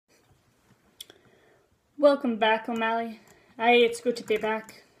Welcome back, O'Malley. Aye, it's good to be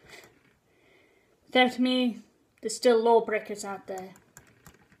back. Without me, there's still lawbreakers out there.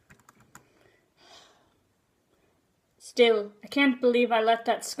 Still, I can't believe I let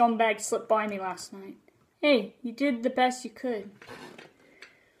that scumbag slip by me last night. Hey, you did the best you could.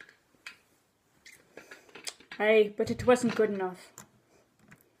 Aye, but it wasn't good enough.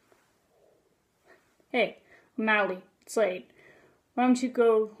 Hey, O'Malley, it's late. Why don't you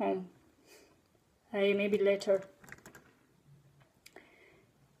go home? Aye, maybe later.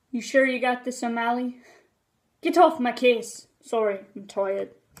 You sure you got this, O'Malley? Get off my case. Sorry, I'm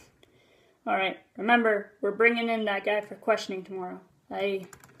tired. Alright, remember, we're bringing in that guy for questioning tomorrow. Aye.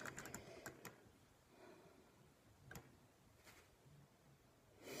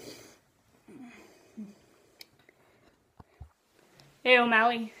 Hey,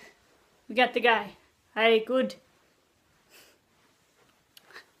 O'Malley. We got the guy. Aye, good.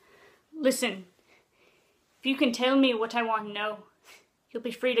 Listen, if you can tell me what I want to know, you'll be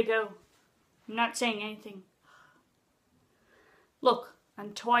free to go. I'm not saying anything. Look,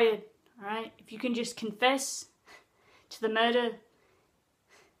 I'm tired, alright? If you can just confess to the murder,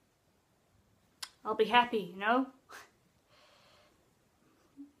 I'll be happy, you know?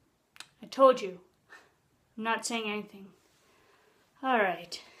 I told you, I'm not saying anything.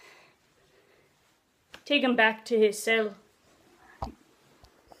 Alright. Take him back to his cell.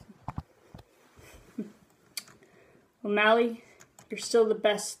 O'Malley, you're still the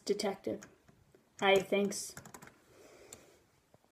best detective. Aye, thanks.